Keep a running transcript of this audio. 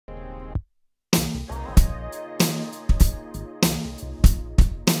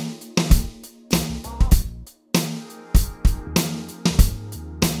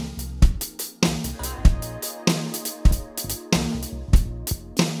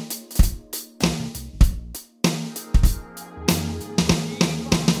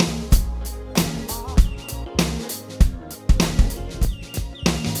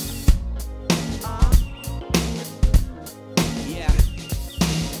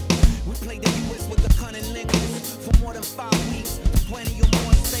than 5 weeks, 20 or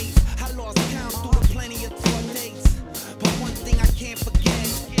more states. I lost count through the plenty of tour dates. But one thing I can't forget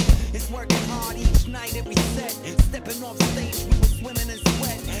is working hard each night, every set. Stepping off stage, we were swimming in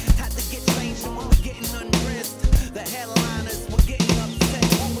sweat. Had to get changed and we were getting undressed. The headliners were getting upset.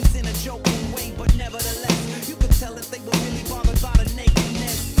 Always in a joking way, but nevertheless, you could tell that they were really bothered by the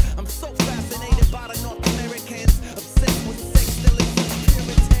nakedness. I'm so fascinated by the North Americans, obsessed with sex, still in the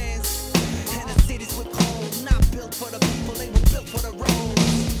Puritans. And the cities were cold, not built for the people, they were built for the road.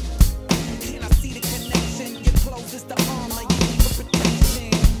 And I see the connection, your clothes is the armor, you need for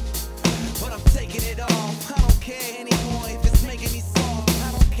protection. But I'm taking it off, I don't care anymore if it's making me soft.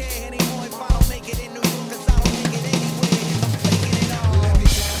 I don't care anymore if I don't make it in New York, cause I don't make it anywhere. I'm taking it off. Let me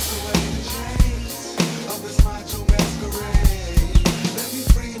cast away the chains of this macho masquerade. Let me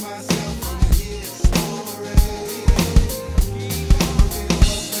free myself from the history. Reveal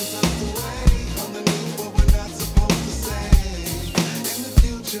what's been tucked away underneath what we're not supposed to say. In the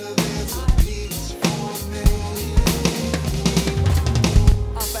future there's a peace for me.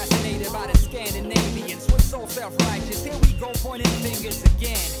 I'm fascinated by the Scandinavians. We're so self-righteous. Here we go pointing fingers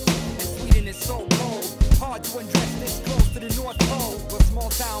again. And Sweden is so cold. Hard to undress this close to the North Pole. But small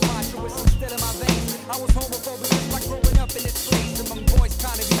town machoism still in my veins. I was homophobic just like growing up in this place. Among boys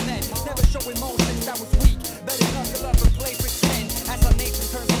trying to be men. Never show emotions that was weak. Better knuckle up and play pretend. As our nation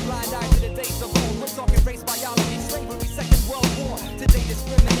turns a blind eye to the days of old. We're talking race biology.